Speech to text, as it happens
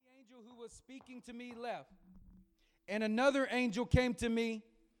was speaking to me left, and another angel came to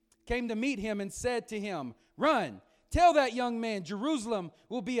meet him and said to him, "Run, tell that young man, Jerusalem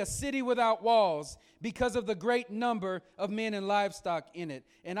will be a city without walls because of the great number of men and livestock in it.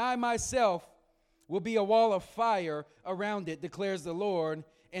 And I myself will be a wall of fire around it, declares the Lord,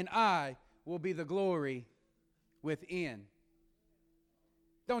 and I will be the glory within."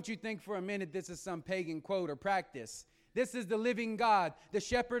 Don't you think for a minute this is some pagan quote or practice. This is the living God, the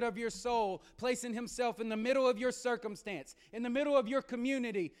shepherd of your soul, placing himself in the middle of your circumstance, in the middle of your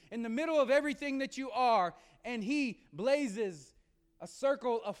community, in the middle of everything that you are, and he blazes a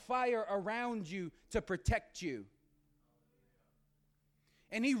circle of fire around you to protect you.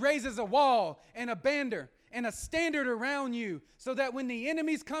 And he raises a wall and a banner and a standard around you so that when the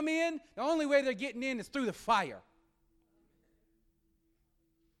enemies come in, the only way they're getting in is through the fire.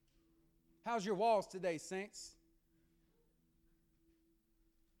 How's your walls today, saints?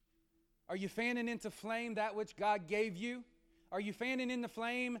 Are you fanning into flame that which God gave you? Are you fanning into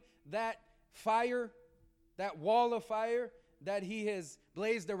flame that fire, that wall of fire that he has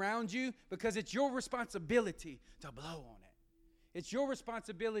blazed around you? Because it's your responsibility to blow on it. It's your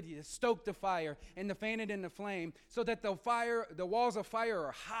responsibility to stoke the fire and to fan it into flame so that the walls of fire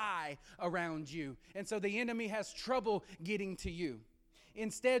are high around you. And so the enemy has trouble getting to you.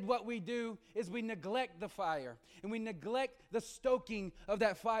 Instead, what we do is we neglect the fire and we neglect the stoking of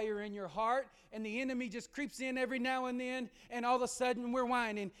that fire in your heart. And the enemy just creeps in every now and then. And all of a sudden we're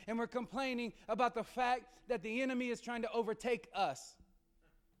whining and we're complaining about the fact that the enemy is trying to overtake us.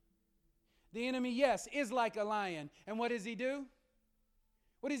 The enemy, yes, is like a lion. And what does he do?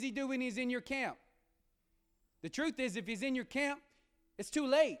 What does he do when he's in your camp? The truth is, if he's in your camp, it's too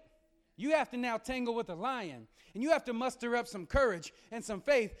late. You have to now tangle with a lion. And you have to muster up some courage and some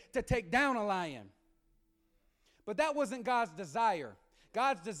faith to take down a lion. But that wasn't God's desire.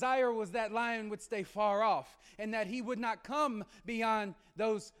 God's desire was that lion would stay far off and that he would not come beyond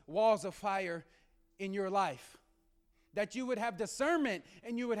those walls of fire in your life. That you would have discernment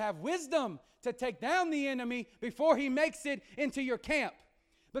and you would have wisdom to take down the enemy before he makes it into your camp.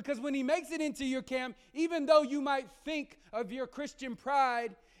 Because when he makes it into your camp, even though you might think of your Christian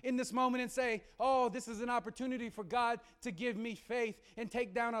pride in this moment and say, "Oh, this is an opportunity for God to give me faith and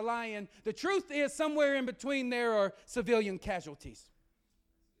take down a lion," the truth is somewhere in between there are civilian casualties.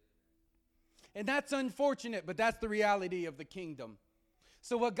 And that's unfortunate, but that's the reality of the kingdom.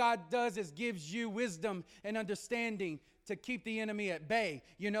 So what God does is gives you wisdom and understanding to keep the enemy at bay.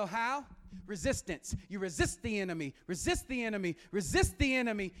 You know how? Resistance. You resist the enemy, resist the enemy, resist the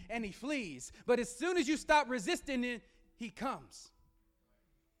enemy, and he flees. But as soon as you stop resisting it, he comes.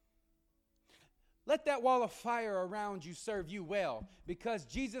 Let that wall of fire around you serve you well, because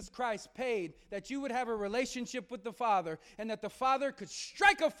Jesus Christ paid that you would have a relationship with the Father and that the Father could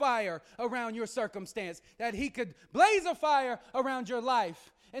strike a fire around your circumstance, that he could blaze a fire around your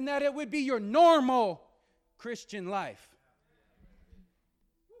life, and that it would be your normal Christian life.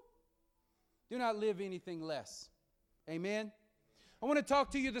 Do not live anything less. Amen. I want to talk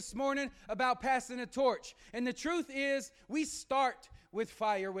to you this morning about passing a torch. And the truth is, we start with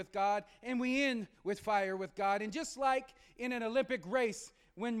fire with God, and we end with fire with God. And just like in an Olympic race,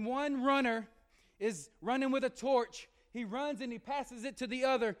 when one runner is running with a torch, he runs and he passes it to the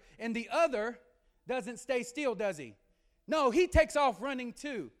other, and the other doesn't stay still, does he? No, he takes off running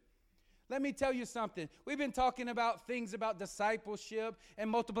too. Let me tell you something. We've been talking about things about discipleship and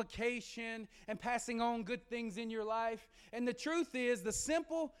multiplication and passing on good things in your life. And the truth is, the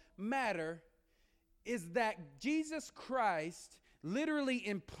simple matter is that Jesus Christ literally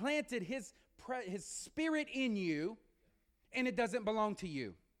implanted his spirit in you, and it doesn't belong to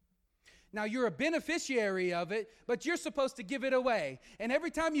you. Now, you're a beneficiary of it, but you're supposed to give it away. And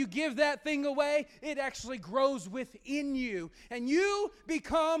every time you give that thing away, it actually grows within you. And you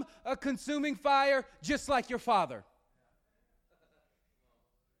become a consuming fire just like your Father.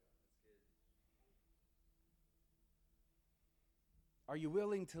 Are you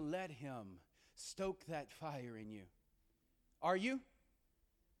willing to let him stoke that fire in you? Are you?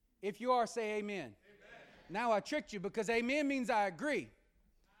 If you are, say amen. Amen. Now I tricked you, because amen means I agree.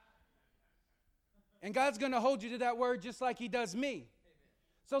 And God's going to hold you to that word just like he does me. Amen.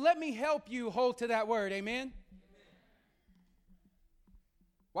 So let me help you hold to that word. Amen? Amen?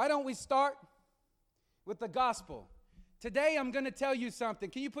 Why don't we start with the gospel? Today I'm going to tell you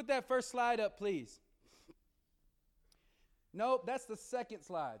something. Can you put that first slide up, please? Nope, that's the second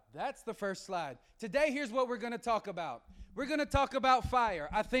slide. That's the first slide. Today, here's what we're going to talk about. We're going to talk about fire.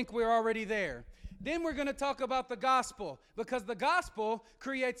 I think we're already there. Then we're going to talk about the gospel, because the gospel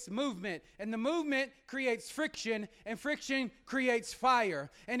creates movement, and the movement creates friction, and friction creates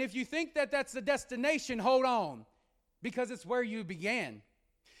fire. And if you think that that's the destination, hold on, because it's where you began.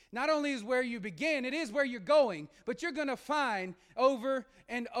 Not only is where you begin, it is where you're going, but you're going to find over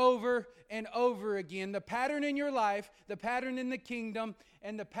and over and over again the pattern in your life, the pattern in the kingdom,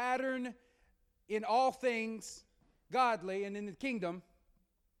 and the pattern in all things godly and in the kingdom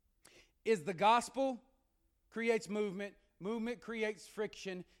is the gospel creates movement, movement creates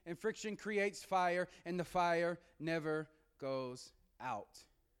friction, and friction creates fire, and the fire never goes out.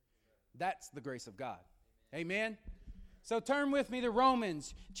 That's the grace of God. Amen? So turn with me to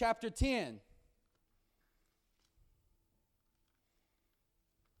Romans chapter 10.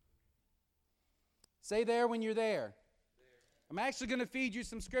 Say there when you're there. I'm actually going to feed you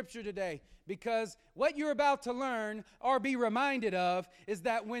some scripture today, because what you're about to learn or be reminded of is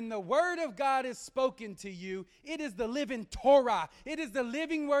that when the word of God is spoken to you, it is the living Torah. It is the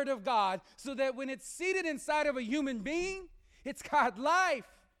living word of God, so that when it's seated inside of a human being, it's got life.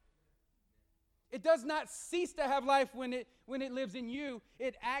 It does not cease to have life when it lives in you.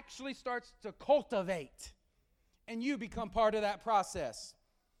 It actually starts to cultivate, and you become part of that process.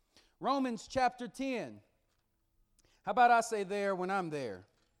 Romans chapter 10. How about I say there when I'm there?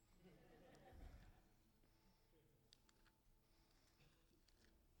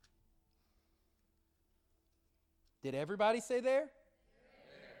 Did everybody say there?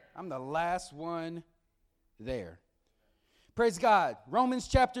 I'm the last one there. Praise God. Romans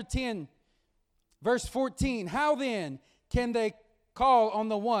chapter 10, verse 14. How then can they call on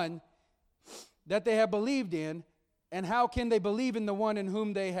the one that they have believed in? And how can they believe in the one in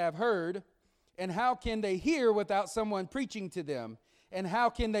whom they have heard? And how can they hear without someone preaching to them? And how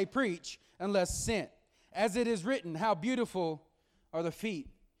can they preach unless sent? As it is written, how beautiful are the feet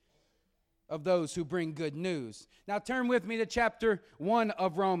of those who bring good news. Now turn with me to chapter 1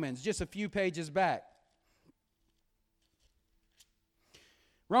 of Romans, just a few pages back.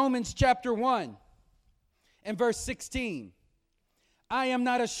 Romans chapter 1 and verse 16. I am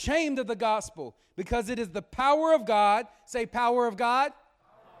not ashamed of the gospel, because it is the power of God. Say, power of God.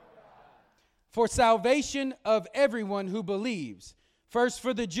 For salvation of everyone who believes, first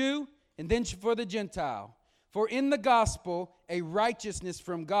for the Jew and then for the Gentile. For in the gospel a righteousness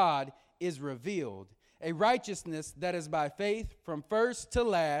from God is revealed, a righteousness that is by faith from first to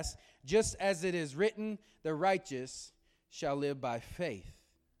last, just as it is written, the righteous shall live by faith.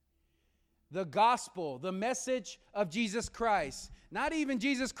 The gospel, the message of Jesus Christ, not even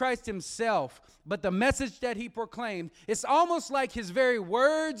Jesus Christ himself, but the message that he proclaimed. It's almost like his very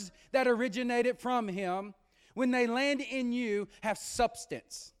words that originated from him, when they land in you, have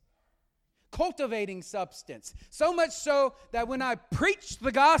substance. Cultivating substance. So much so that when I preach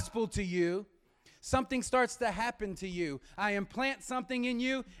the gospel to you, something starts to happen to you. I implant something in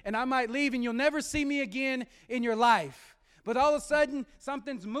you, and I might leave, and you'll never see me again in your life. But all of a sudden,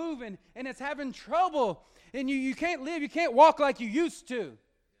 something's moving, and it's having trouble. And you can't live, you can't walk like you used to.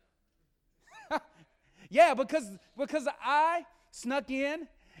 Yeah, because I snuck in,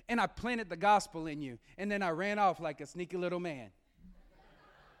 and I planted the gospel in you. And then I ran off like a sneaky little man.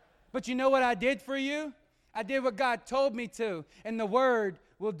 But you know what I did for you? I did what God told me to. And the word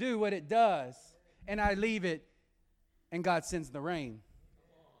will do what it does. And I leave it, and God sends the rain.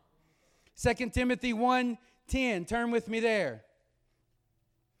 2 Timothy 1:10. Turn with me there.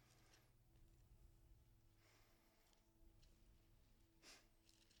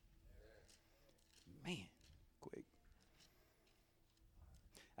 Man, quick.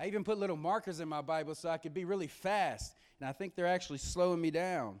 I even put little markers in my Bible so I could be really fast. And I think they're actually slowing me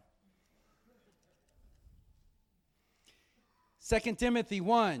down. 2 Timothy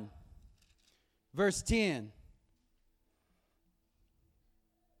 1, verse 10.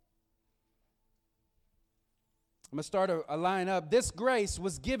 I'm going to start a line up. This grace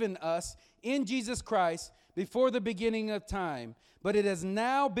was given us in Jesus Christ before the beginning of time, but it has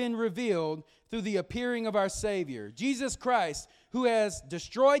now been revealed through the appearing of our Savior, Jesus Christ, who has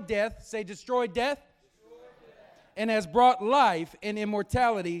destroyed death, say destroyed death, and has brought life and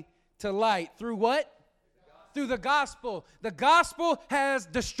immortality to light. Through what? Through the gospel. The gospel has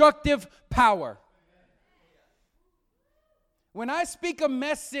destructive power. When I speak a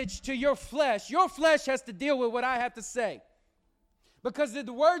message to your flesh has to deal with what I have to say. Because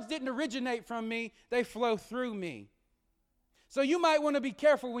the words didn't originate from me, they flow through me. So you might want to be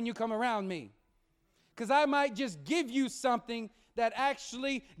careful when you come around me. Because I might just give you something that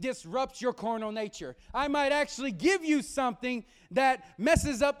actually disrupts your carnal nature. I might actually give you something that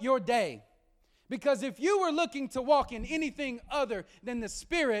messes up your day. Because if you were looking to walk in anything other than the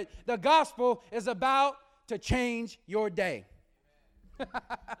Spirit, the gospel is about to change your day.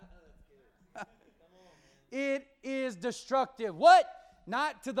 It is destructive. What?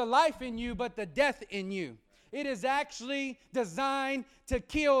 Not to the life in you, but the death in you. It is actually designed to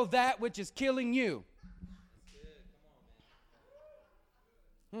kill that which is killing you.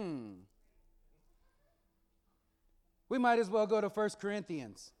 We might as well go to 1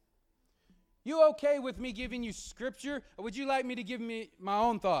 Corinthians. You okay with me giving you scripture, or would you like me to give me my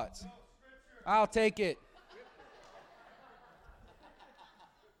own thoughts? No, I'll take it.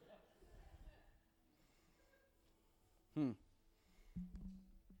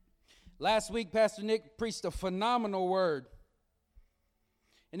 Last week, Pastor Nick preached a phenomenal word.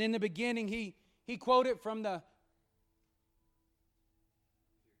 And in the beginning, he quoted from the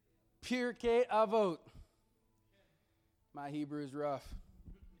Pirkei Avot. My Hebrew is rough.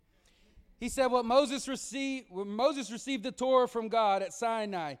 He said when Moses received the Torah from God at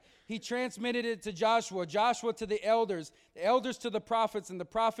Sinai, he transmitted it to Joshua, Joshua to the elders to the prophets, and the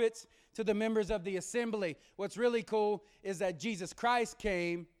prophets to the members of the assembly. What's really cool is that Jesus Christ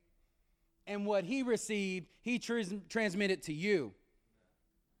came, and what he received, he transmitted to you.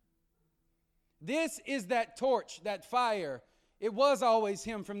 This is that torch, that fire. It was always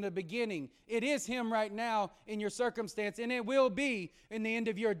him from the beginning. It is him right now in your circumstance, and it will be in the end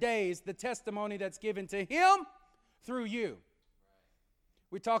of your days, the testimony that's given to him through you.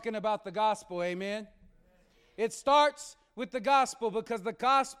 We're talking about the gospel, amen? It starts with the gospel because the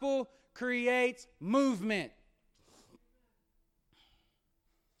gospel creates movement.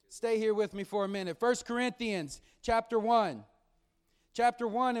 Stay here with me for a minute. 1 Corinthians chapter 1. Chapter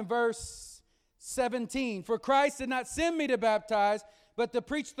 1 and verse 17. For Christ did not send me to baptize, but to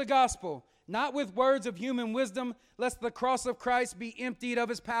preach the gospel, not with words of human wisdom, lest the cross of Christ be emptied of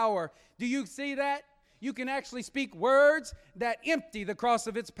his power. Do you see that? You can actually speak words that empty the cross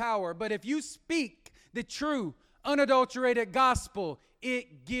of its power. But if you speak the true, unadulterated gospel,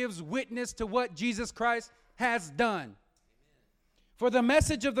 it gives witness to what Jesus Christ has done. For the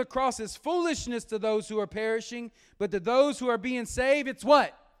message of the cross is foolishness to those who are perishing, but to those who are being saved, it's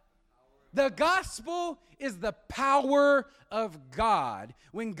what? The gospel is the power of God.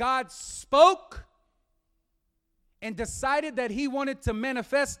 When God spoke and decided that he wanted to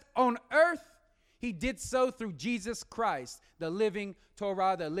manifest on earth, he did so through Jesus Christ, the living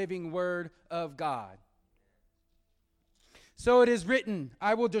Torah, the living word of God. So it is written,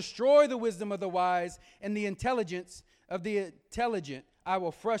 I will destroy the wisdom of the wise, and the intelligence of the intelligent I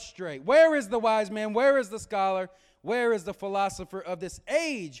will frustrate. Where is the wise man? Where is the scholar? Where is the philosopher of this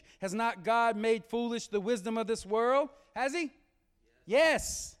age? Has not God made foolish the wisdom of this world? Has he?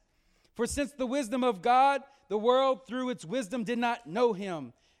 Yes. For since the wisdom of God, the world through its wisdom did not know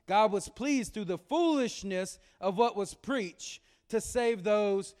him, God was pleased through the foolishness of what was preached to save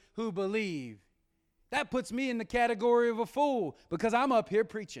those who believe. That puts me in the category of a fool because I'm up here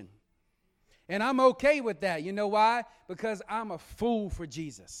preaching. And I'm okay with that. You know why? Because I'm a fool for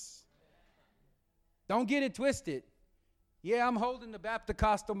Jesus. Don't get it twisted. Yeah, I'm holding the Baptist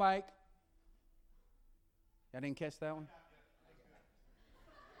mic. I didn't catch that one.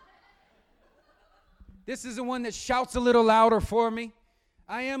 This is the one that shouts a little louder for me.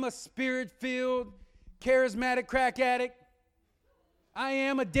 I am a spirit-filled, charismatic crack addict. I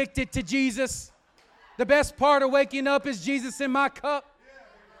am addicted to Jesus. The best part of waking up is Jesus in my cup.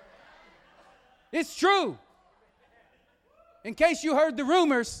 It's true. In case you heard the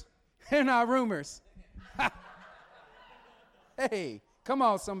rumors, they're not rumors. Hey, come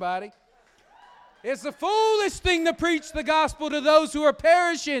on, somebody. It's a foolish thing to preach the gospel to those who are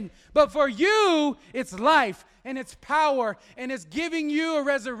perishing. But for you, it's life and it's power and it's giving you a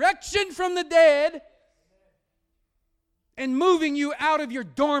resurrection from the dead and moving you out of your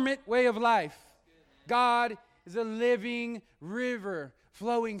dormant way of life. God is a living river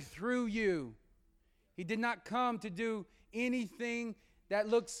flowing through you. He did not come to do anything that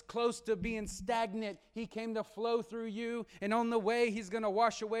looks close to being stagnant. He came to flow through you, and on the way, he's going to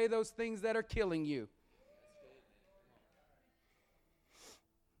wash away those things that are killing you.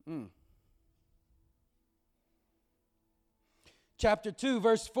 Chapter 2,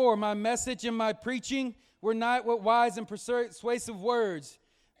 verse 4, my message and my preaching were not with wise and persuasive words,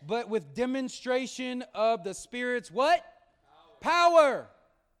 but with demonstration of the Spirit's what? Power.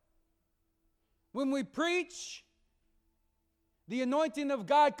 When we preach, the anointing of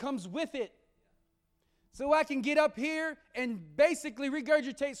God comes with it. So I can get up here and basically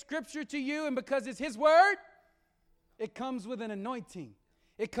regurgitate scripture to you, and because it's his word, it comes with an anointing.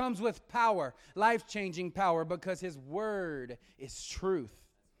 It comes with power, life-changing power, because his word is truth.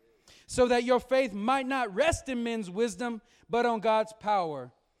 so that your faith might not rest in men's wisdom, but on God's power.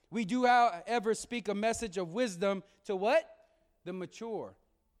 We do, however, speak a message of wisdom to what? The mature.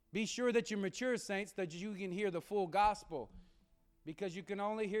 Be sure that you're mature, saints, that you can hear the full gospel. Because you can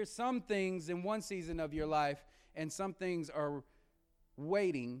only hear some things in one season of your life, and some things are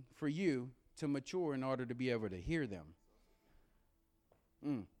waiting for you to mature in order to be able to hear them.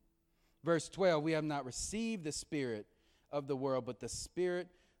 Verse 12, we have not received the spirit of the world, but the Spirit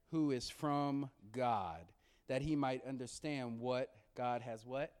who is from God, that he might understand what God has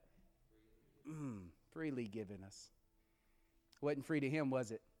what? Freely given us. Wasn't free to him,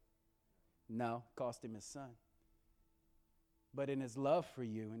 was it? No, cost him his son. But in his love for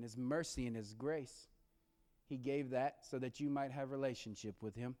you, in his mercy and his grace, he gave that so that you might have relationship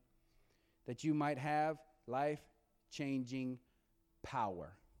with him, that you might have life-changing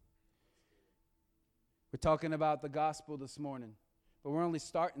power. We're talking about the gospel this morning, but we're only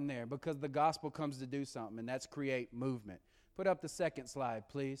starting there because the gospel comes to do something, and that's create movement. Put up the second slide,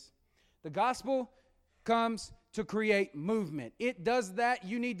 please. The gospel comes to create movement. It does that.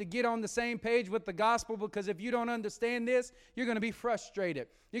 You need to get on the same page with the gospel, because if you don't understand this, you're going to be frustrated.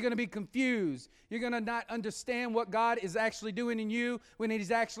 You're going to be confused. You're going to not understand what God is actually doing in you when he's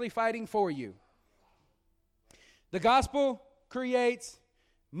actually fighting for you. The gospel creates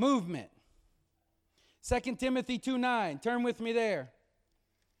movement. 2 Timothy 2:9. Turn with me there.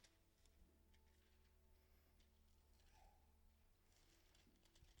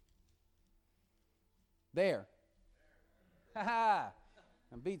 There. Ha-ha.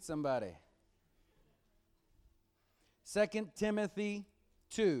 I beat somebody. 2 Timothy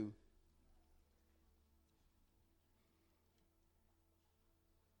 2.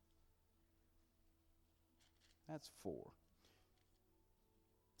 That's 4.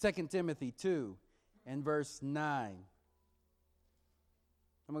 2 Timothy 2 and verse 9.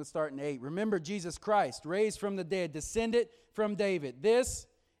 I'm going to start in 8. Remember Jesus Christ, raised from the dead, descended from David. This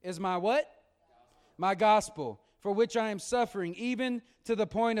is my what? My gospel, for which I am suffering, even to the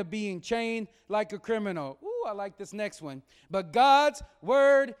point of being chained like a criminal. Ooh, I like this next one. But God's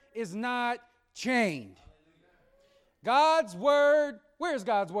word is not chained. God's word, where's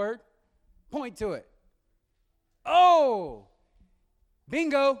God's word? Point to it. Oh,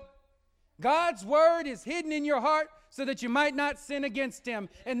 bingo. God's word is hidden in your heart so that you might not sin against him.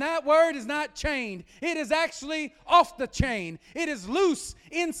 And that word is not chained. It is actually off the chain. It is loose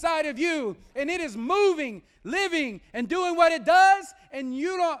inside of you. And it is moving, living, and doing what it does. And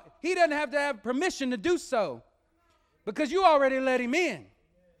he doesn't have to have permission to do so, because you already let him in.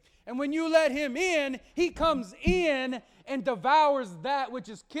 And when you let him in, he comes in and devours that which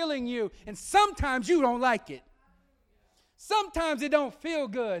is killing you. And sometimes you don't like it. Sometimes it don't feel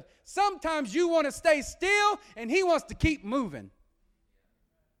good. Sometimes you want to stay still and he wants to keep moving.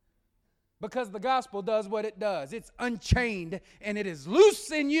 Because the gospel does what it does. It's unchained and it is loose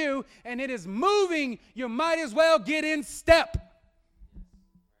in you and it is moving. You might as well get in step.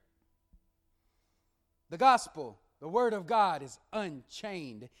 The gospel, the word of God, is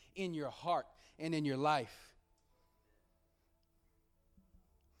unchained in your heart and in your life.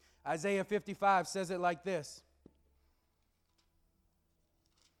 Isaiah 55 says it like this.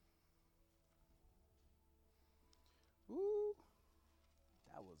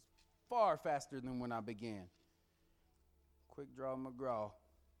 Far faster than when I began. Quick draw McGraw.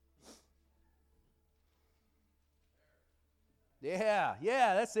 Yeah,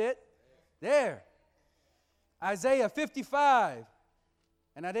 that's it. There. Isaiah 55.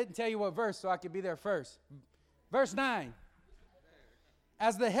 And I didn't tell you what verse, so I could be there first. Verse 9.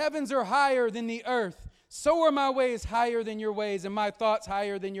 As the heavens are higher than the earth, so are my ways higher than your ways, and my thoughts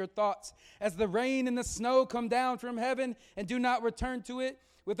higher than your thoughts. As the rain and the snow come down from heaven and do not return to it,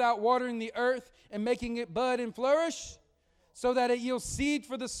 without watering the earth and making it bud and flourish, so that it yields seed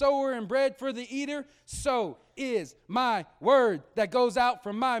for the sower and bread for the eater, so is my word that goes out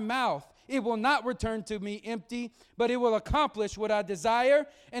from my mouth. It will not return to me empty, but it will accomplish what I desire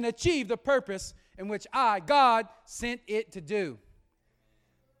and achieve the purpose in which I, God, sent it to do.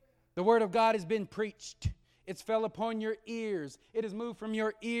 The word of God has been preached. It's fell upon your ears. It has moved from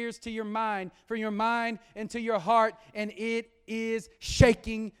your ears to your mind, from your mind into your heart, and it is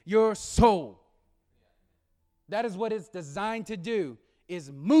shaking your soul. That is what it's designed to do,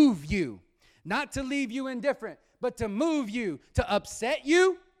 is move you. Not to leave you indifferent, but to move you, to upset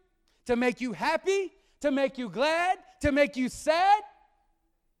you, to make you happy, to make you glad, to make you sad.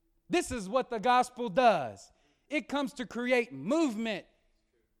 This is what the gospel does. It comes to create movement.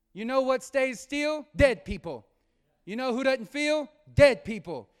 You know what stays still? Dead people. You know who doesn't feel? Dead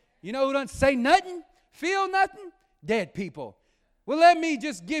people. You know who doesn't say nothing? Feel nothing? Dead people. Well, let me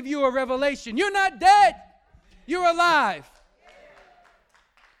just give you a revelation. You're not dead. You're alive.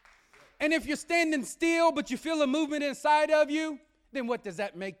 And if you're standing still, but you feel a movement inside of you, then what does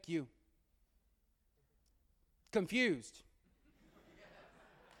that make you? Confused.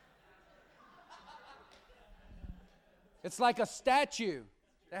 It's like a statue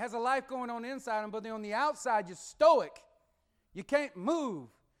that has a life going on inside them, but then on the outside, you're stoic. You can't move.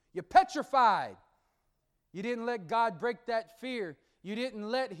 You're petrified. You didn't let God break that fear. You didn't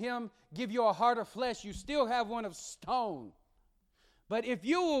let him give you a heart of flesh. You still have one of stone. But if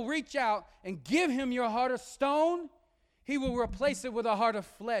you will reach out and give him your heart of stone, he will replace it with a heart of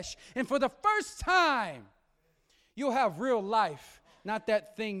flesh. And for the first time, you'll have real life, not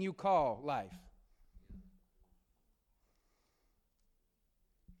that thing you call life.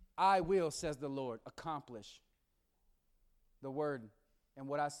 I will, says the Lord, accomplish the word and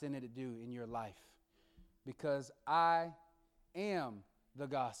what I sent it to do in your life. Because I am the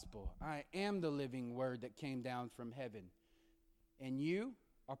gospel. I am the living word that came down from heaven. And you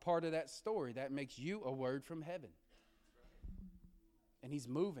are part of that story. That makes you a word from heaven. And he's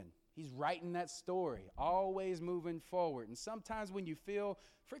moving. He's writing that story, always moving forward. And sometimes when you feel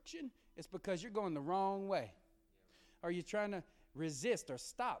friction, it's because you're going the wrong way. Or you're trying to resist or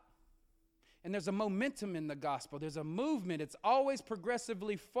stop. And there's a momentum in the gospel. There's a movement. It's always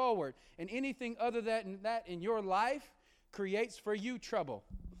progressively forward. And anything other than that in your life creates for you trouble.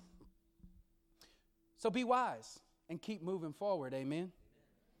 So be wise and keep moving forward. Amen.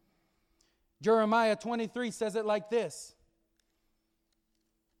 Jeremiah 23 says it like this.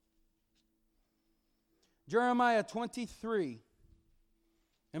 Jeremiah 23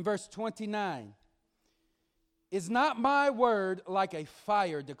 and verse 29. Is not my word like a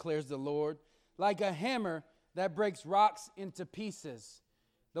fire, declares the Lord, like a hammer that breaks rocks into pieces?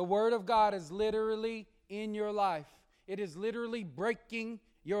 The word of God is literally in your life. It is literally breaking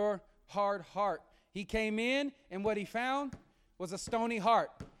your hard heart. He came in, and what he found was a stony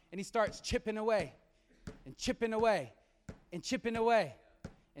heart. And he starts chipping away, and chipping away, and chipping away,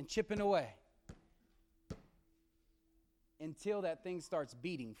 and chipping away, until that thing starts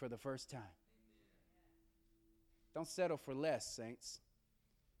beating for the first time. Don't settle for less, saints,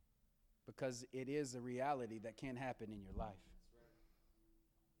 because it is a reality that can happen in your life.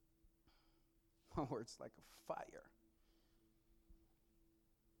 My word's like a fire.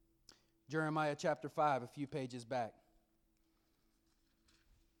 Jeremiah chapter 5, a few pages back.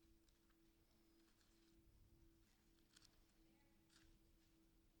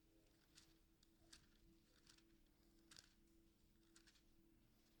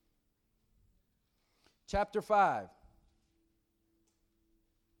 Chapter 5,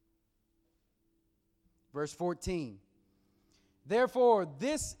 verse 14. Therefore,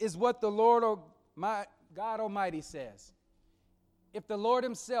 this is what the Lord God Almighty says. If the Lord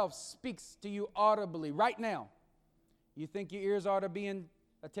himself speaks to you audibly right now, you think your ears ought to be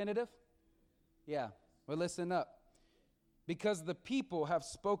attentive? Yeah, well, listen up. Because the people have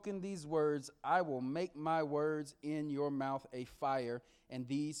spoken these words, I will make my words in your mouth a fire, and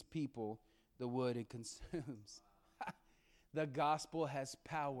these people the wood it consumes. The gospel has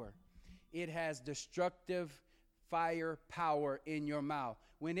power. It has destructive fire power in your mouth.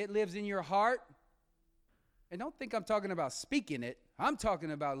 When it lives in your heart, and don't think I'm talking about speaking it, I'm talking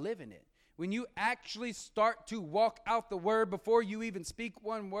about living it. When you actually start to walk out the word before you even speak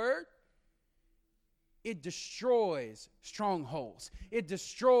one word, it destroys strongholds. It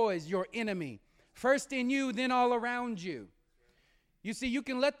destroys your enemy. First in you, then all around you. You see, you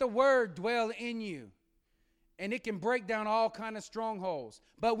can let the word dwell in you, and it can break down all kinds of strongholds.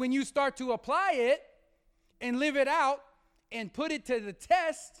 But when you start to apply it and live it out and put it to the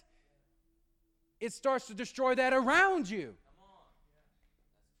test, it starts to destroy that around you.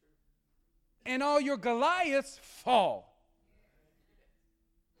 And all your Goliaths fall.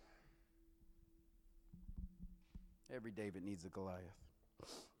 Every David needs a Goliath.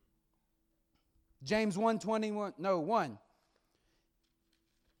 James 1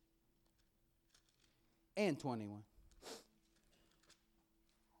 and 21.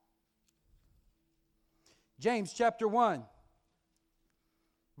 James chapter 1,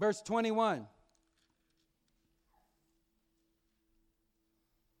 verse 21.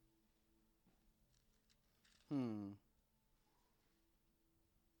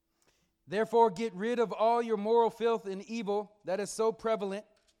 Therefore, get rid of all your moral filth and evil that is so prevalent,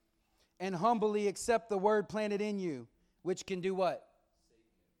 and humbly accept the word planted in you, which can do what?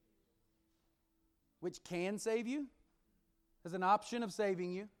 Which can save you? There's an option of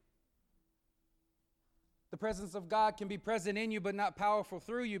saving you. The presence of God can be present in you, but not powerful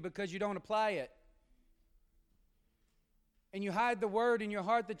through you because you don't apply it. and you hide the word in your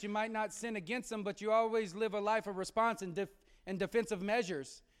heart that you might not sin against them, but you always live a life of response and defensive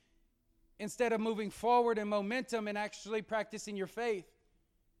measures instead of moving forward in momentum and actually practicing your faith.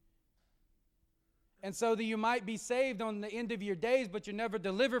 And so that you might be saved on the end of your days, but you're never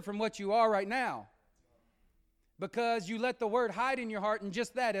delivered from what you are right now. Because you let the word hide in your heart, and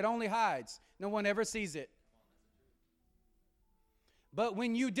just that, it only hides. No one ever sees it. But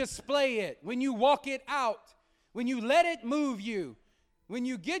when you display it, when you walk it out, when you let it move you, when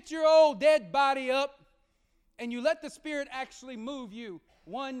you get your old dead body up, and you let the Spirit actually move you,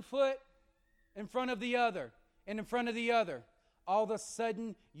 one foot in front of the other, and in front of the other, all of a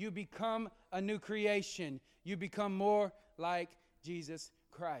sudden you become a new creation. You become more like Jesus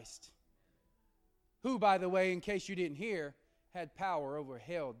Christ, who, by the way, in case you didn't hear, had power over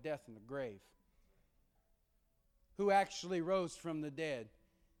hell, death, and the grave, who actually rose from the dead.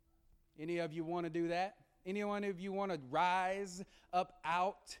 Any of you want to do that? Any one of you want to rise up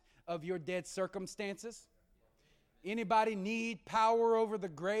out of your dead circumstances? Anybody need power over the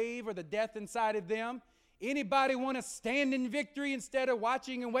grave or the death inside of them? Anybody want to stand in victory instead of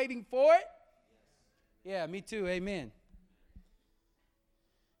watching and waiting for it? Yeah, me too. Amen.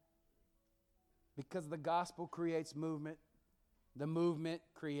 Because the gospel creates movement. The movement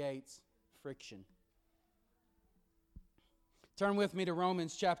creates friction. Turn with me to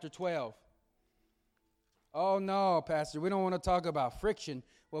Romans chapter 12. Oh no, Pastor, we don't want to talk about friction.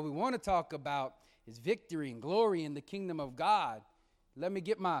 What we want to talk about is victory and glory in the kingdom of God. Let me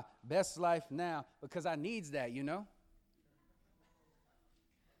get my best life now because I needs that, you know.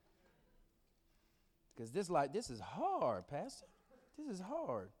 Because this is hard, Pastor. This is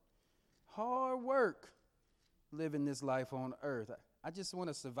hard. Hard work living this life on earth. I just want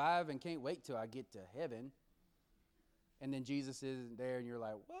to survive and can't wait till I get to heaven. And then Jesus isn't there and you're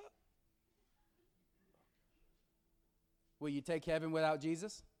like, what? Will you take heaven without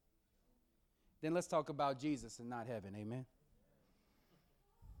Jesus? Then let's talk about Jesus and not heaven. Amen.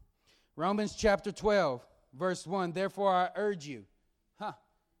 Romans chapter 12, verse 1. Therefore I urge you.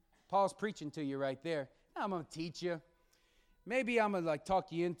 Paul's preaching to you right there. Now I'm going to teach you. Maybe I'm going to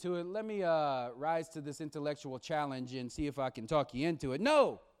talk you into it. Let me rise to this intellectual challenge and see if I can talk you into it.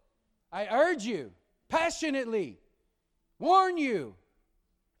 No. I urge you passionately. Warn you.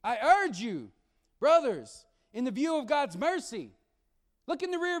 I urge you, brothers, in the view of God's mercy. Look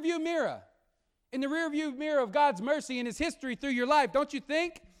in the rearview mirror. In the rearview mirror of God's mercy and His history through your life. Don't you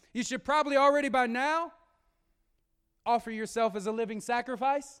think you should probably already by now offer yourself as a living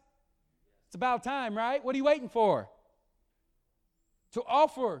sacrifice? It's about time, right? What are you waiting for? To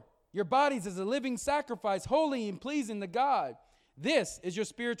offer your bodies as a living sacrifice, holy and pleasing to God. This is your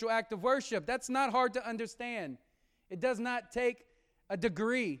spiritual act of worship. That's not hard to understand. It does not take a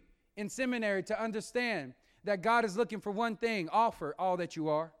degree in seminary to understand that God is looking for one thing: offer all that you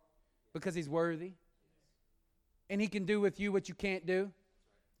are, because He's worthy. And He can do with you what you can't do.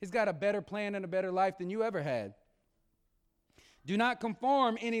 He's got a better plan and a better life than you ever had. Do not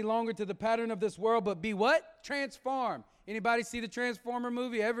conform any longer to the pattern of this world, but be what? Transformed. Anybody see the Transformer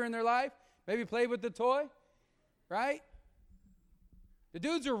movie ever in their life? Maybe play with the toy, right? The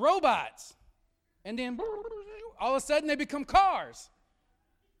dudes are robots. And then all of a sudden they become cars.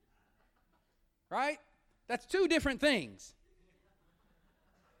 Right? That's two different things.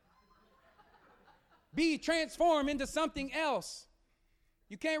 Be transformed into something else.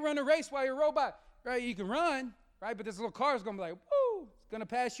 You can't run a race while you're a robot. Right? You can run, right? But this little car is going to be like, woo, it's going to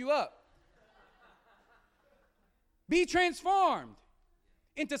pass you up. Be transformed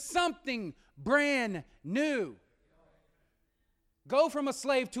into something brand new. Go from a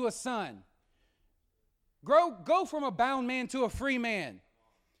slave to a son. Go from a bound man to a free man.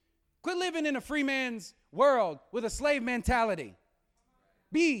 Quit living in a free man's world with a slave mentality.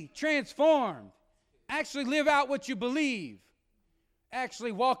 Be transformed. Actually live out what you believe.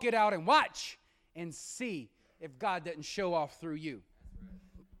 Actually walk it out and watch and see if God doesn't show off through you.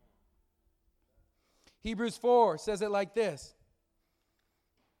 Hebrews 4 says it like this.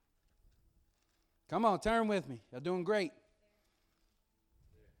 Come on, turn with me. You're doing great.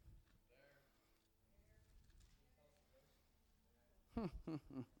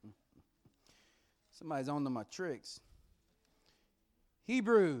 Somebody's on to my tricks.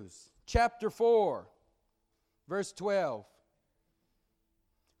 Hebrews chapter 4, verse 12.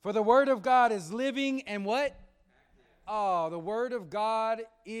 For the word of God is living and what? Oh, the word of God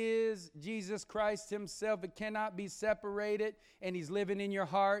is Jesus Christ Himself. It cannot be separated, and He's living in your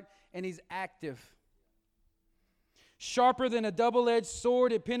heart, and He's active. Sharper than a double-edged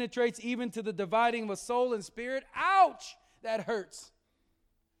sword, it penetrates even to the dividing of soul and spirit. Ouch! That hurts.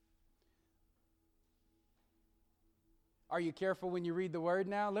 Are you careful when you read the word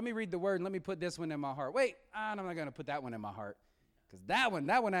now? Let me read the word and let me put this one in my heart. Wait, I'm not going to put that one in my heart. Because that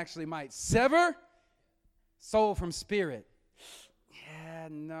one actually might sever soul from spirit.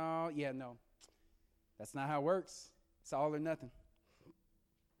 No. That's not how it works. It's all or nothing.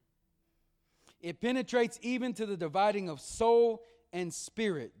 It penetrates even to the dividing of soul and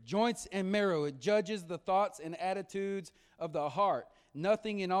spirit, joints and marrow. It judges the thoughts and attitudes of the heart.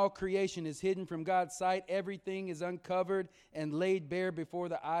 Nothing in all creation is hidden from God's sight. Everything is uncovered and laid bare before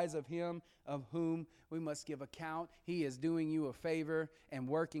the eyes of him of whom we must give account. He is doing you a favor and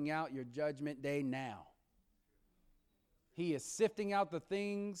working out your judgment day now. He is sifting out the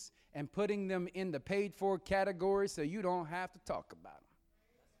things and putting them in the paid for category so you don't have to talk about them.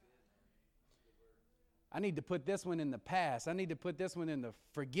 I need to put this one in the past. I need to put this one in the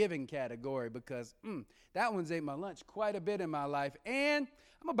forgiving category because that one's ate my lunch quite a bit in my life. And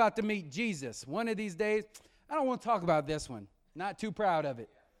I'm about to meet Jesus one of these days. I don't want to talk about this one. Not too proud of it.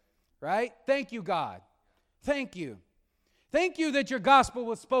 Right? Thank you, God. Thank you. Thank you that your gospel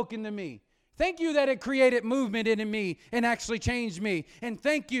was spoken to me. Thank you that it created movement in me and actually changed me. And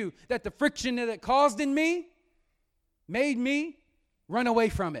thank you that the friction that it caused in me made me run away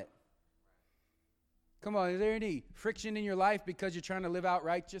from it. Come on, is there any friction in your life because you're trying to live out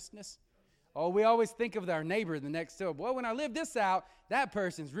righteousness? Oh, we always think of our neighbor the next door. Boy, when I live this out, that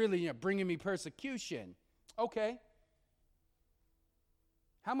person's really bringing me persecution. Okay.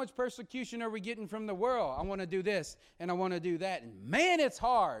 How much persecution are we getting from the world? I want to do this and I want to do that. And man, it's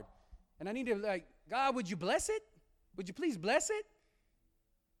hard. And I need to God, would you bless it? Would you please bless it?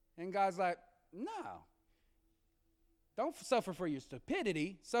 And God's like, no. Don't suffer for your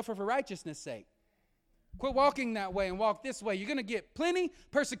stupidity. Suffer for righteousness' sake. Quit walking that way and walk this way. You're going to get plenty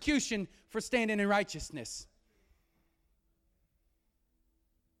persecution for standing in righteousness.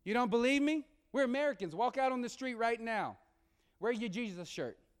 You don't believe me? We're Americans. Walk out on the street right now. Wear your Jesus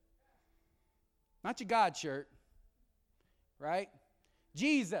shirt. Not your God shirt. Right?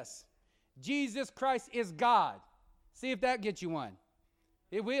 Jesus. Jesus Christ is God. See if that gets you one.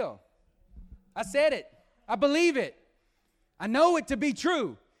 It will. I said it. I believe it. I know it to be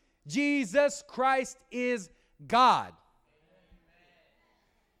true. Jesus Christ is God.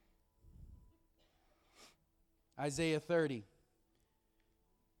 Isaiah 30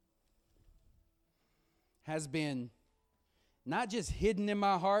 has been not just hidden in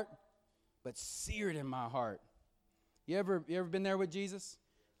my heart, but seared in my heart. You ever been there with Jesus?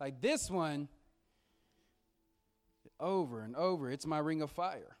 Like this one, over and over, it's my ring of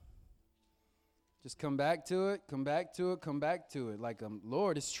fire. Just come back to it, come back to it, come back to it. Like,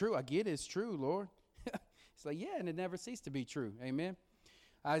 Lord, it's true. I get it. It's true, Lord. It's like, yeah, and it never ceased to be true. Amen.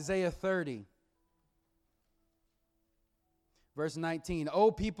 Isaiah 30, verse 19. O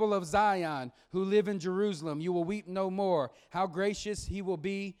people of Zion who live in Jerusalem, you will weep no more. How gracious he will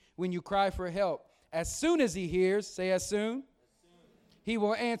be when you cry for help. As soon as he hears, say as soon, he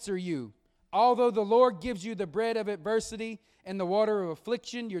will answer you. Although the Lord gives you the bread of adversity and the water of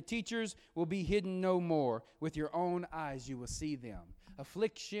affliction, your teachers will be hidden no more. With your own eyes you will see them.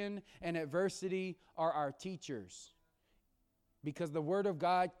 Affliction and adversity are our teachers because the word of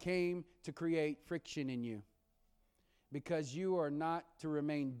God came to create friction in you. Because you are not to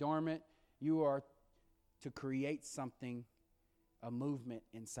remain dormant, you are to create something, a movement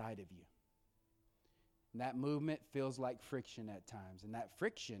inside of you. And that movement feels like friction at times. And that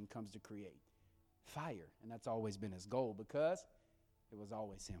friction comes to create fire. And that's always been his goal because it was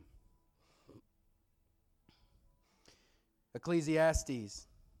always him. Ecclesiastes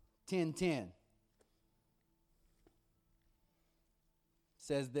 10:10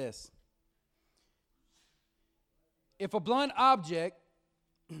 says this. If the blunt object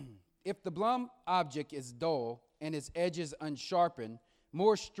is dull and its edges unsharpened,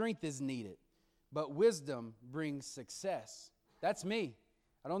 more strength is needed. But wisdom brings success. That's me.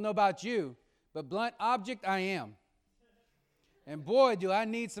 I don't know about you, but blunt object I am. And boy, do I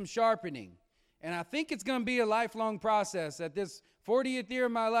need some sharpening. And I think it's going to be a lifelong process. At this 40th year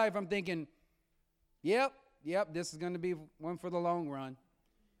of my life, I'm thinking, yep, this is going to be one for the long run.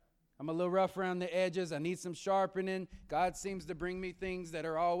 I'm a little rough around the edges. I need some sharpening. God seems to bring me things that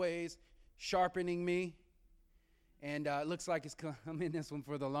are always sharpening me. And it looks like I'm in this one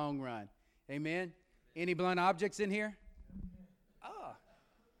for the long run. Amen. Any blunt objects in here? Oh,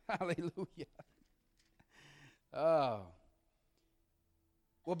 hallelujah. Oh.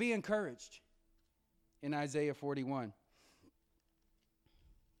 Well, be encouraged in Isaiah 41.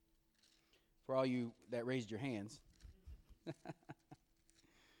 For all you that raised your hands.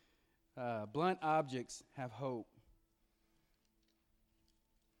 Blunt objects have hope.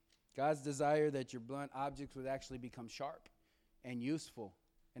 God's desire that your blunt objects would actually become sharp and useful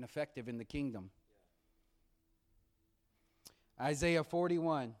and effective in the kingdom. Isaiah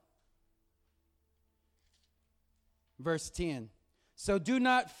 41, verse 10. So do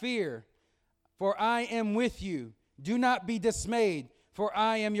not fear, for I am with you. Do not be dismayed, for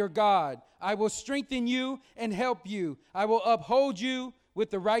I am your God. I will strengthen you and help you. I will uphold you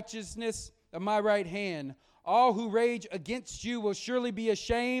with the righteousness of my right hand. All who rage against you will surely be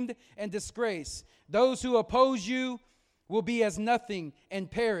ashamed and disgraced. Those who oppose you will be as nothing and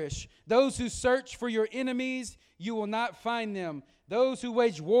perish. Those who search for your enemies, you will not find them. Those who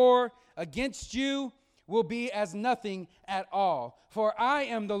wage war against you will be as nothing at all. For I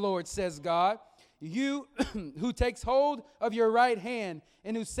am the Lord, says God, you who takes hold of your right hand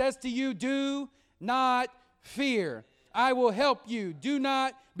and who says to you, do not fear. I will help you. Do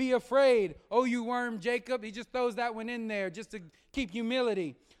not be afraid. Oh, you worm Jacob. He just throws that one in there just to keep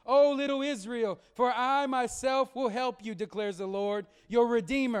humility. Oh, little Israel, for I myself will help you, declares the Lord, your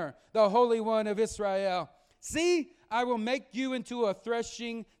Redeemer, the Holy One of Israel. See, I will make you into a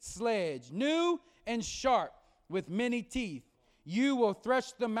threshing sledge, new and sharp, with many teeth. You will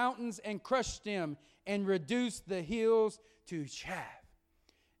thresh the mountains and crush them and reduce the hills to chaff.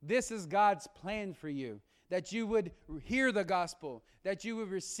 This is God's plan for you, that you would hear the gospel, that you would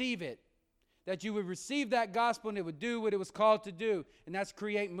receive it, that you would receive that gospel and it would do what it was called to do, and that's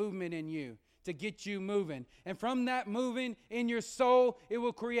create movement in you, to get you moving. And from that moving in your soul, it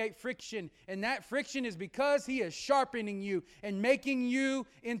will create friction. And that friction is because he is sharpening you and making you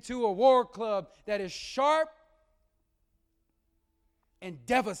into a war club that is sharp and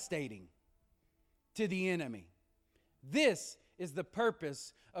devastating to the enemy. This is the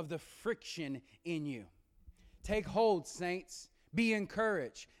purpose of the friction in you. Take hold, saints. Be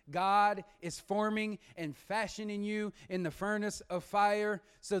encouraged. God is forming and fashioning you in the furnace of fire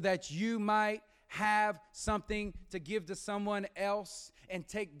so that you might have something to give to someone else and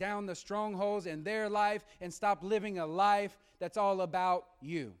take down the strongholds in their life and stop living a life that's all about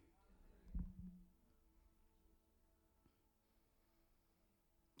you.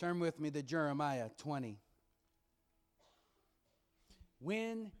 Turn with me to Jeremiah 20.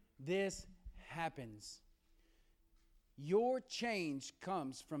 When this happens, your change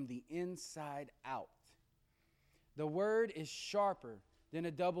comes from the inside out. The word is sharper than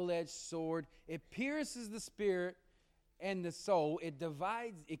a double-edged sword. It pierces the spirit and the soul. It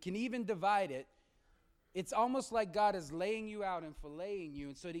divides, it can even divide it. It's almost like God is laying you out and filleting you,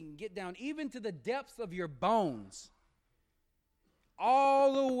 and so that he can get down even to the depths of your bones,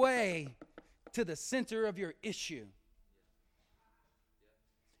 all the way to the center of your issue,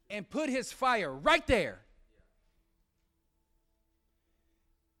 and put his fire right there.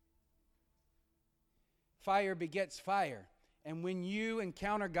 Fire begets fire. And when you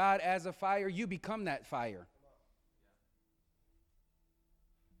encounter God as a fire, you become that fire.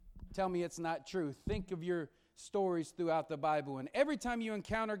 Tell me it's not true. Think of your stories throughout the Bible. And every time you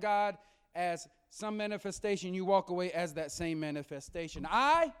encounter God as some manifestation, you walk away as that same manifestation.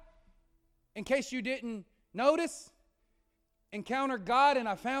 I, in case you didn't notice, encountered God and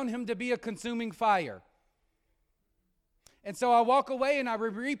I found him to be a consuming fire. And so I walk away and I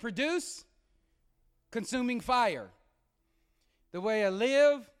reproduce consuming fire. The way I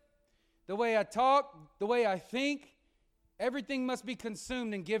live, the way I talk, the way I think, everything must be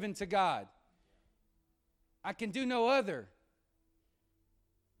consumed and given to God. I can do no other.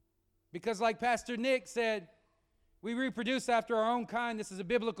 Because like Pastor Nick said, we reproduce after our own kind. This is a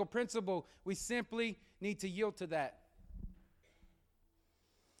biblical principle. We simply need to yield to that.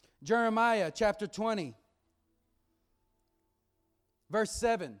 Jeremiah chapter 20, verse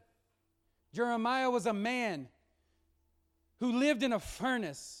 7. Jeremiah was a man who lived in a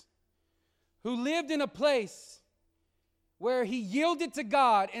furnace, who lived in a place where he yielded to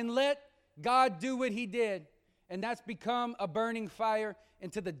God and let God do what he did. And that's become a burning fire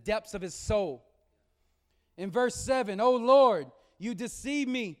into the depths of his soul. In verse 7, O Lord, you deceived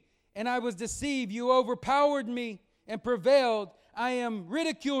me, and I was deceived. You overpowered me and prevailed. I am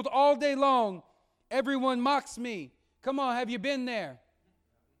ridiculed all day long. Everyone mocks me. Come on, have you been there?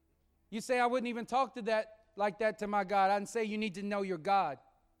 You say, I wouldn't even talk to that like that to my God. I'd say you need to know your God.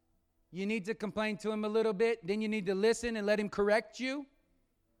 You need to complain to him a little bit. Then you need to listen and let him correct you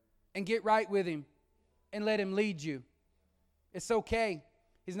and get right with him and let him lead you. It's okay.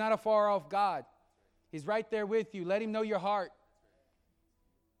 He's not a far off God. He's right there with you. Let him know your heart.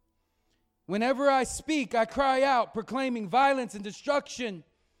 Whenever I speak, I cry out, proclaiming violence and destruction.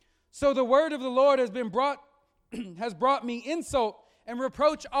 So the word of the Lord has brought me insult and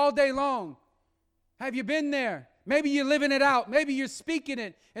reproach all day long. Have you been there? Maybe you're living it out. Maybe you're speaking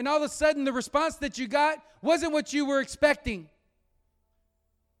it. And all of a sudden the response that you got wasn't what you were expecting.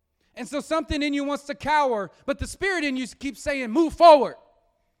 And so something in you wants to cower, but the Spirit in you keeps saying, move forward.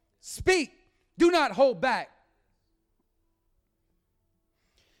 Speak. Do not hold back.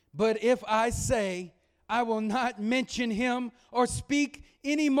 But if I say I will not mention him or speak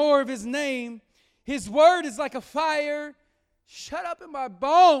any more of his name, his word is like a fire shut up in my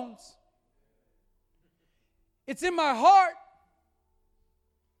bones. It's in my heart.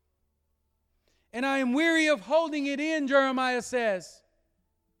 And I am weary of holding it in, Jeremiah says.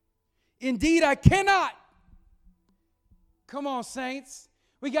 Indeed, I cannot. Come on, saints.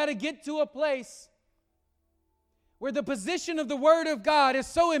 We got to get to a place where the position of the Word of God is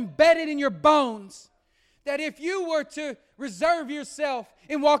so embedded in your bones that if you were to reserve yourself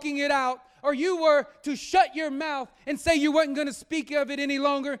in walking it out, or you were to shut your mouth and say you weren't going to speak of it any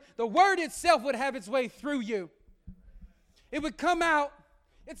longer, the Word itself would have its way through you. It would come out.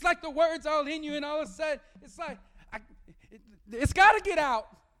 It's like the Word's all in you, and all of a sudden, it's like, it's got to get out.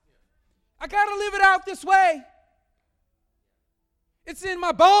 I got to live it out this way. It's in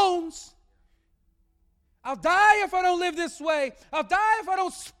my bones. I'll die if I don't live this way. I'll die if I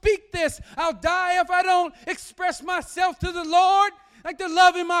don't speak this. I'll die if I don't express myself to the Lord. Like the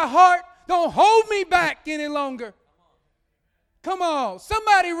love in my heart don't hold me back any longer. Come on.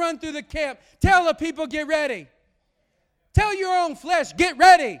 Somebody run through the camp. Tell the people, get ready. Tell your own flesh, get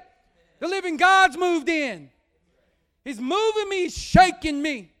ready. The living God's moved in. He's moving me, he's shaking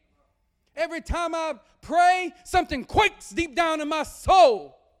me. Every time I pray, something quakes deep down in my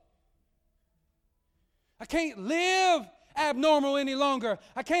soul. I can't live abnormal any longer.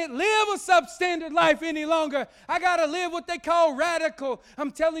 I can't live a substandard life any longer. I got to live what they call radical.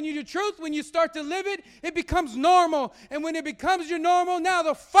 I'm telling you the truth. When you start to live it, it becomes normal. And when it becomes your normal, now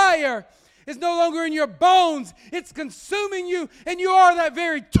the fire is no longer in your bones. It's consuming you, and you are that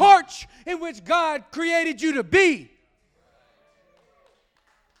very torch in which God created you to be.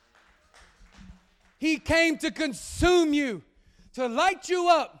 He came to consume you, to light you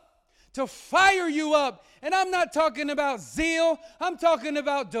up, to fire you up. And I'm not talking about zeal. I'm talking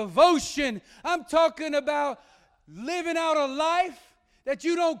about devotion. I'm talking about living out a life that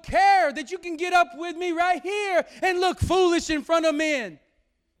you don't care, that you can get up with me right here and look foolish in front of men.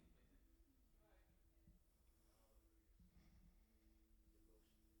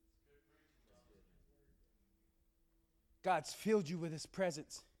 God's filled you with his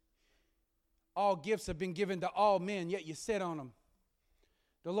presence. All gifts have been given to all men, yet you sit on them.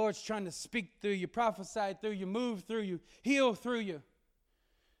 The Lord's trying to speak through you, prophesy through you, move through you, heal through you.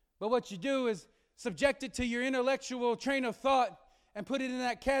 But what you do is subject it to your intellectual train of thought and put it in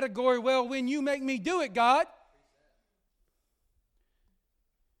that category, well, when you make me do it, God.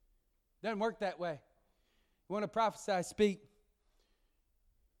 Doesn't work that way. You want to prophesy, speak.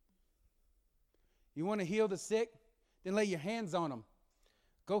 You want to heal the sick? Then lay your hands on them.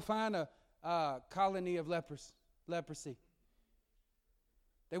 Go find a colony of leprosy.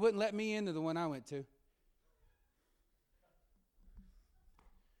 They wouldn't let me into the one I went to.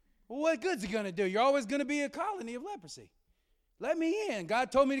 Well, what good's it going to do? You're always going to be a colony of leprosy. Let me in. God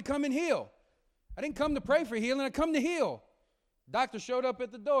told me to come and heal. I didn't come to pray for healing. I come to heal. Doctor showed up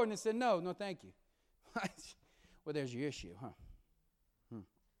at the door and they said, no, thank you. Well, there's your issue, huh?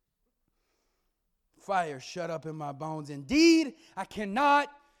 Fire shut up in my bones. Indeed, I cannot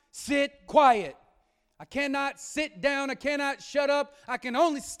sit quiet. I cannot sit down. I cannot shut up. I can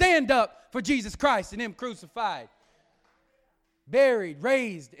only stand up for Jesus Christ and him crucified. Buried,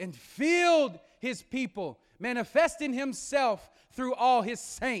 raised, and filled his people, manifesting himself through all his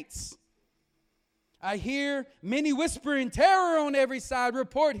saints. I hear many whispering terror on every side.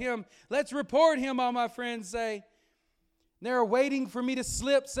 Report him. Let's report him, all my friends say. They're waiting for me to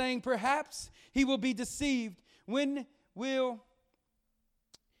slip, saying, perhaps he will be deceived. And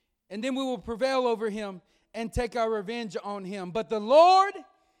then we will prevail over him and take our revenge on him. But the Lord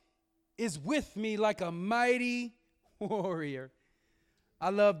is with me like a mighty warrior.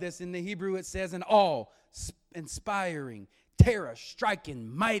 I love this. In the Hebrew it says an awe-inspiring, terror-striking,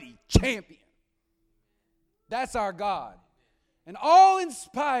 mighty champion. That's our God. An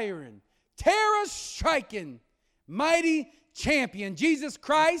awe-inspiring, terror-striking, mighty champion. Jesus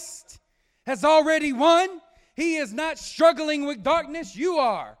Christ has already won. He is not struggling with darkness. You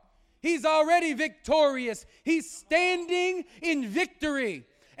are. He's already victorious. He's standing in victory.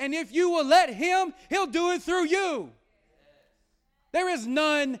 And if you will let him, he'll do it through you. There is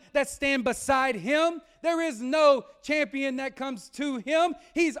none that stand beside him. There is no champion that comes to him.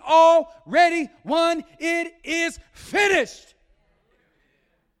 He's already won. It is finished.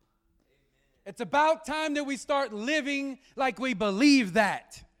 It's about time that we start living like we believe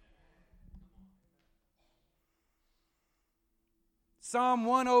that. Psalm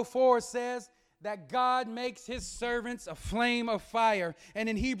 104 says that God makes his servants a flame of fire. And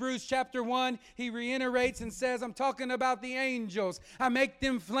in Hebrews chapter 1, he reiterates and says, I'm talking about the angels. I make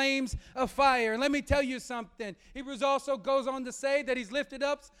them flames of fire. And let me tell you something. Hebrews also goes on to say that he's lifted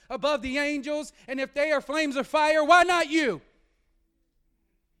up above the angels. And if they are flames of fire, why not you?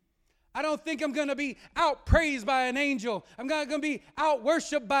 I don't think I'm going to be outpraised by an angel. I'm not going to be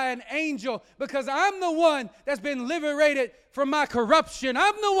out-worshiped by an angel because I'm the one that's been liberated from my corruption.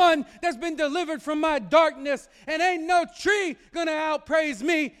 I'm the one that's been delivered from my darkness. And ain't no tree going to outpraise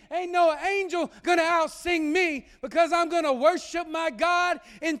me. Ain't no angel going to outsing me because I'm going to worship my God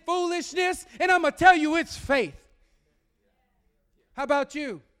in foolishness. And I'm going to tell you it's faith. How about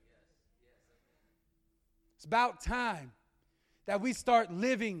you? It's about time that we start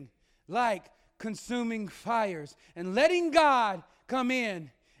living like consuming fires and letting God come in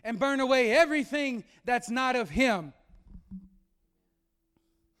and burn away everything that's not of him.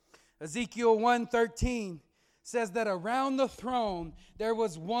 Ezekiel 1:13 says that around the throne there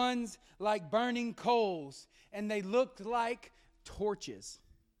was ones like burning coals, and they looked like torches.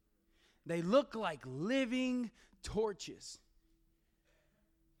 They looked like living torches.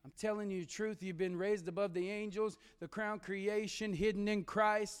 I'm telling you the truth. You've been raised above the angels, the crown creation hidden in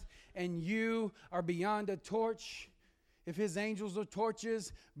Christ, and you are beyond a torch. If his angels are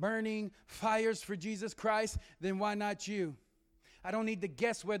torches burning fires for Jesus Christ, then why not you? I don't need to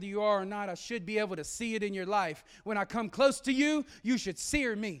guess whether you are or not. I should be able to see it in your life. When I come close to you, you should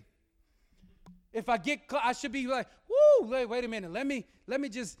sear me. If I get close, I should be like, woo, wait a minute. Let me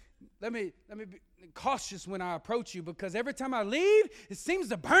be cautious when I approach you, because every time I leave, it seems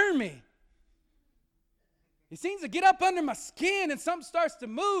to burn me. It seems to get up under my skin and something starts to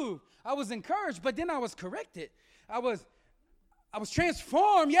move. I was encouraged, but then I was corrected. I was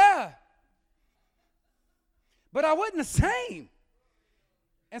transformed, yeah. But I wasn't the same.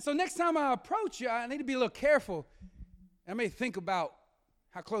 And so next time I approach you, I need to be a little careful. I may think about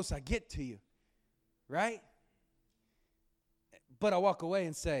how close I get to you, right? But I walk away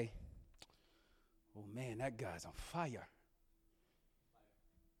and say, oh man, that guy's on fire.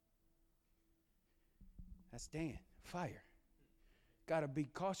 That's Dan, fire. Got to be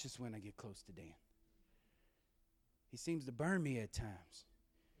cautious when I get close to Dan. He seems to burn me at times.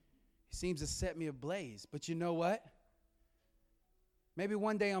 He seems to set me ablaze. But you know what? Maybe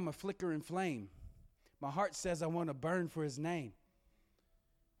one day I'm a flickering flame. My heart says I want to burn for his name.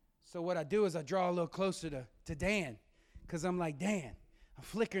 So what I do is I draw a little closer to Dan, because I'm like, Dan, I'm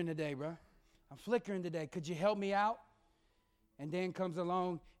flickering today, bro. I'm flickering today. Could you help me out? And Dan comes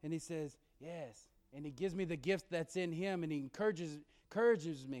along and he says, yes. And he gives me the gift that's in him, and he encourages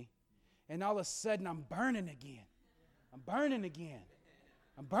me. And all of a sudden I'm burning again. I'm burning again.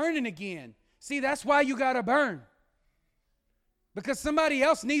 I'm burning again. See, that's why you got to burn. Because somebody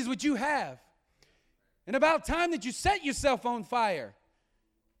else needs what you have. And about time that you set yourself on fire.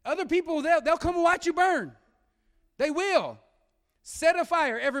 Other people, they'll come and watch you burn. They will. Set a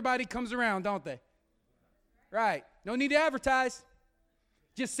fire. Everybody comes around, don't they? Right. No need to advertise.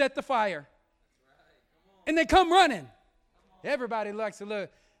 Just set the fire. And they come running. Everybody likes a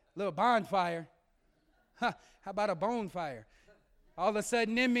little bonfire. Huh, how about a bonfire? All of a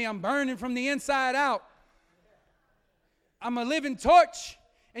sudden in me, I'm burning from the inside out. I'm a living torch,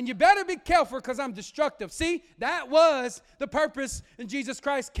 and you better be careful because I'm destructive. See, that was the purpose when Jesus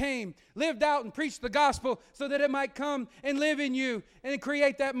Christ came, lived out and preached the gospel so that it might come and live in you and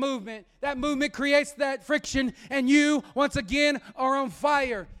create that movement. That movement creates that friction, and you, once again, are on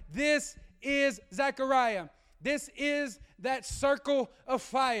fire. This is Zechariah. This is that circle of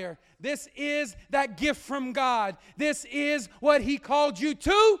fire. This is that gift from God. This is what he called you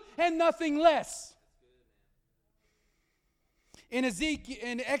to, and nothing less. In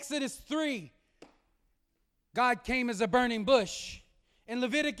Exodus 3, God came as a burning bush. In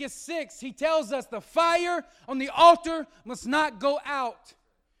Leviticus 6, he tells us the fire on the altar must not go out.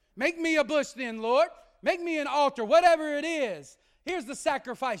 Make me a bush then, Lord. Make me an altar, whatever it is. Here's the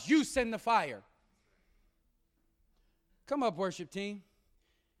sacrifice. You send the fire. Come up, worship team.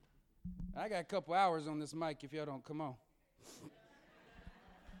 I got a couple hours on this mic if y'all don't come on.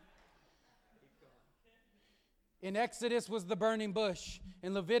 In Exodus was the burning bush.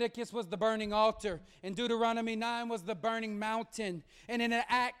 In Leviticus was the burning altar. In Deuteronomy 9 was the burning mountain. And in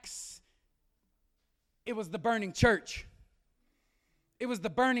Acts, it was the burning church. It was the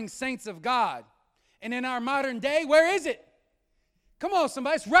burning saints of God. And in our modern day, where is it? Come on,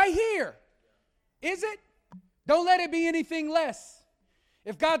 somebody. It's right here. Is it? Don't let it be anything less.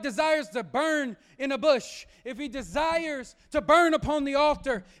 If God desires to burn in a bush, if He desires to burn upon the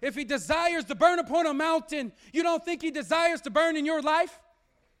altar, if He desires to burn upon a mountain, you don't think He desires to burn in your life?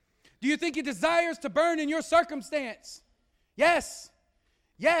 Do you think He desires to burn in your circumstance? Yes.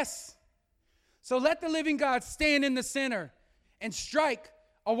 Yes. So let the living God stand in the center and strike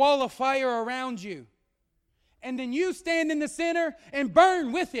a wall of fire around you. And then you stand in the center and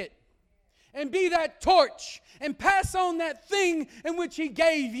burn with it. And be that torch and pass on that thing in which He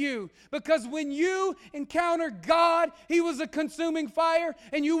gave you. Because when you encountered God, He was a consuming fire,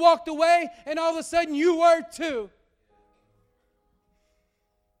 and you walked away, and all of a sudden you were too.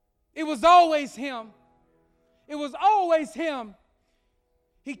 It was always Him. It was always Him.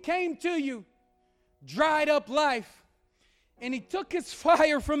 He came to you, dried up life, and He took His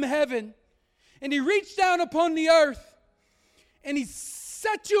fire from heaven, and He reached down upon the earth, and He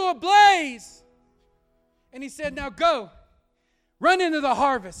set you ablaze. And He said, now go, run into the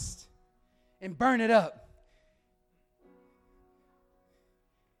harvest and burn it up.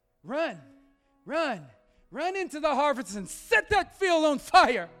 Run into the harvest and set that field on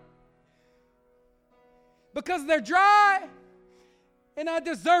fire. Because they're dry and I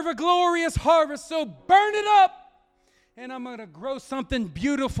deserve a glorious harvest, so burn it up. And I'm going to grow something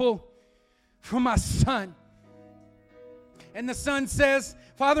beautiful for my son. And the son says,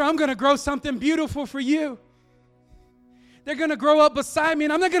 Father, I'm going to grow something beautiful for you. They're going to grow up beside me,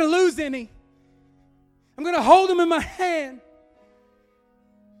 and I'm not going to lose any. I'm going to hold them in my hand.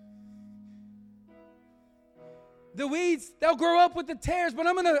 The weeds, they'll grow up with the tares, but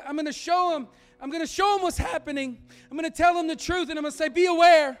I'm going to show them. I'm going to show them what's happening. I'm going to tell them the truth, and I'm going to say, be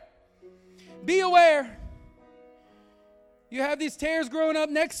aware. Be aware. You have these tares growing up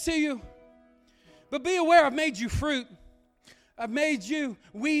next to you, but be aware, I've made you fruit. I've made you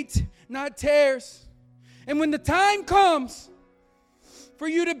wheat, not tares. And when the time comes for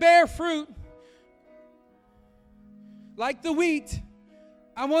you to bear fruit, like the wheat,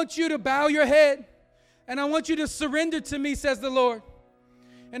 I want you to bow your head and I want you to surrender to me, says the Lord.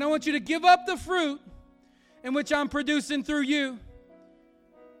 And I want you to give up the fruit in which I'm producing through you.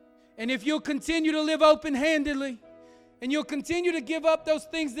 And if you'll continue to live open-handedly and you'll continue to give up those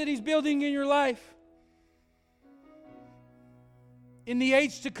things that He's building in your life, in the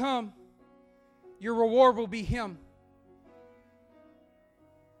age to come, your reward will be Him.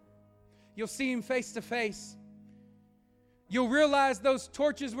 You'll see Him face to face. You'll realize those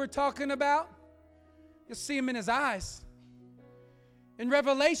torches we're talking about, you'll see Him in His eyes. In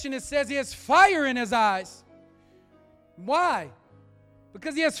Revelation, it says He has fire in His eyes. Why?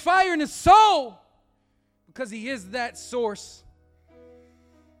 Because He has fire in His soul. Because He is that source.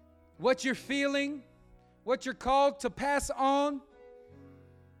 What you're feeling, what you're called to pass on,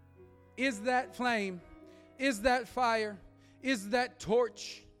 is that flame, is that fire, is that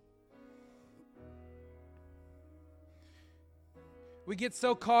torch. We get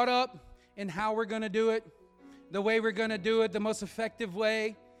so caught up in how we're going to do it, the way we're going to do it, the most effective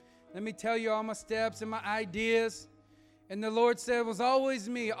way. Let me tell you all my steps and my ideas. And the Lord said, it was always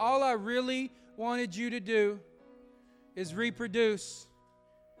me. All I really wanted you to do is reproduce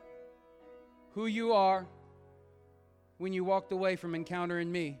who you are when you walked away from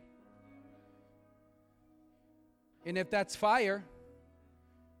encountering me. And if that's fire,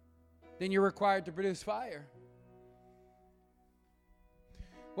 then you're required to produce fire.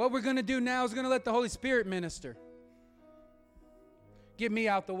 What we're going to do now is going to let the Holy Spirit minister. Get me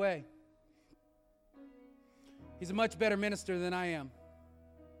out the way. He's a much better minister than I am.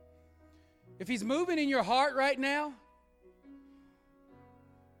 If He's moving in your heart right now,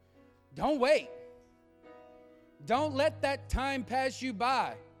 don't wait. Don't let that time pass you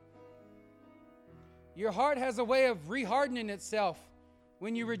by. Your heart has a way of rehardening itself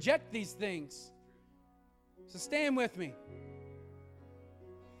when you reject these things. So stand with me.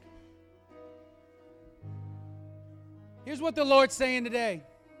 Here's what the Lord's saying today.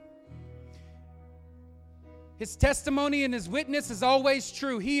 His testimony and His witness is always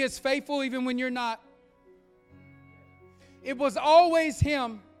true. He is faithful even when you're not. It was always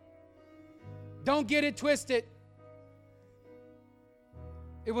Him. Don't get it twisted.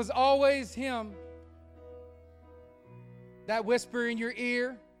 It was always Him. That whisper in your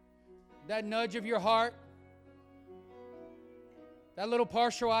ear, that nudge of your heart, that little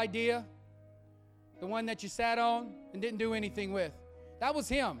partial idea, the one that you sat on and didn't do anything with. That was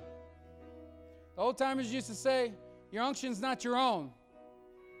Him. The old timers used to say, your unction's not your own.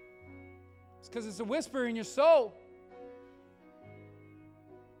 It's because it's a whisper in your soul.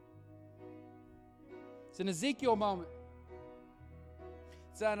 It's an Ezekiel moment.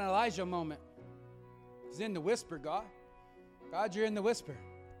 It's an Elijah moment. It's in the whisper, God. God, you're in the whisper.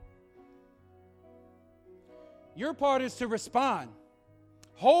 Your part is to respond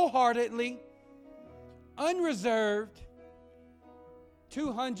wholeheartedly, unreserved,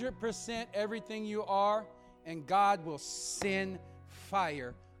 200% everything you are, and God will send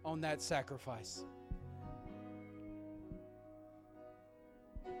fire on that sacrifice.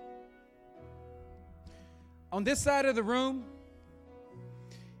 On this side of the room,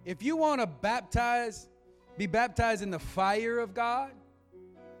 if you want to be baptized in the fire of God,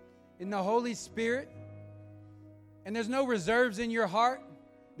 in the Holy Spirit, and there's no reserves in your heart,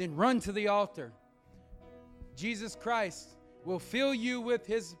 then run to the altar. Jesus Christ will fill you with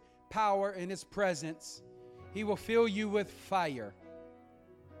His power and His presence. He will fill you with fire.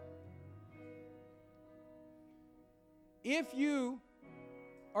 If you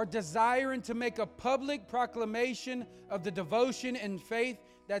are desiring to make a public proclamation of the devotion and faith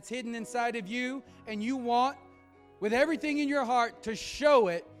that's hidden inside of you, and you want, with everything in your heart, to show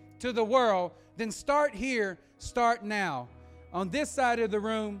it to the world, then start here, start now. On this side of the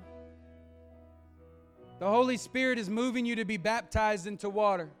room, the Holy Spirit is moving you to be baptized into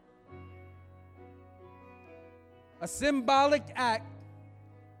water. A symbolic act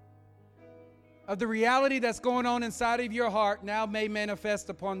of the reality that's going on inside of your heart now may manifest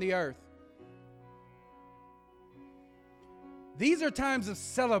upon the earth. These are times of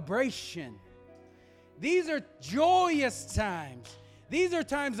celebration. These are joyous times. These are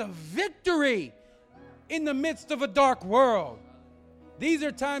times of victory in the midst of a dark world. These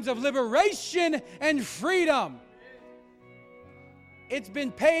are times of liberation and freedom. It's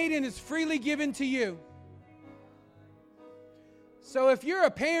been paid and is freely given to you. So if you're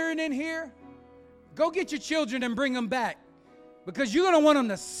a parent in here, go get your children and bring them back, because you're going to want them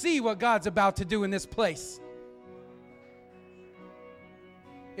to see what God's about to do in this place.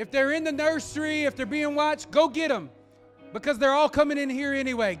 If they're in the nursery, if they're being watched, go get them, because they're all coming in here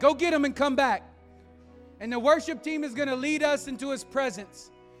anyway. Go get them and come back. And the worship team is going to lead us into His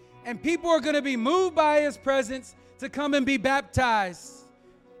presence. And people are going to be moved by His presence to come and be baptized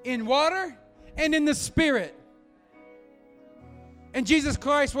in water and in the Spirit. And Jesus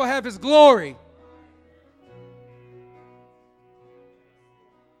Christ will have His glory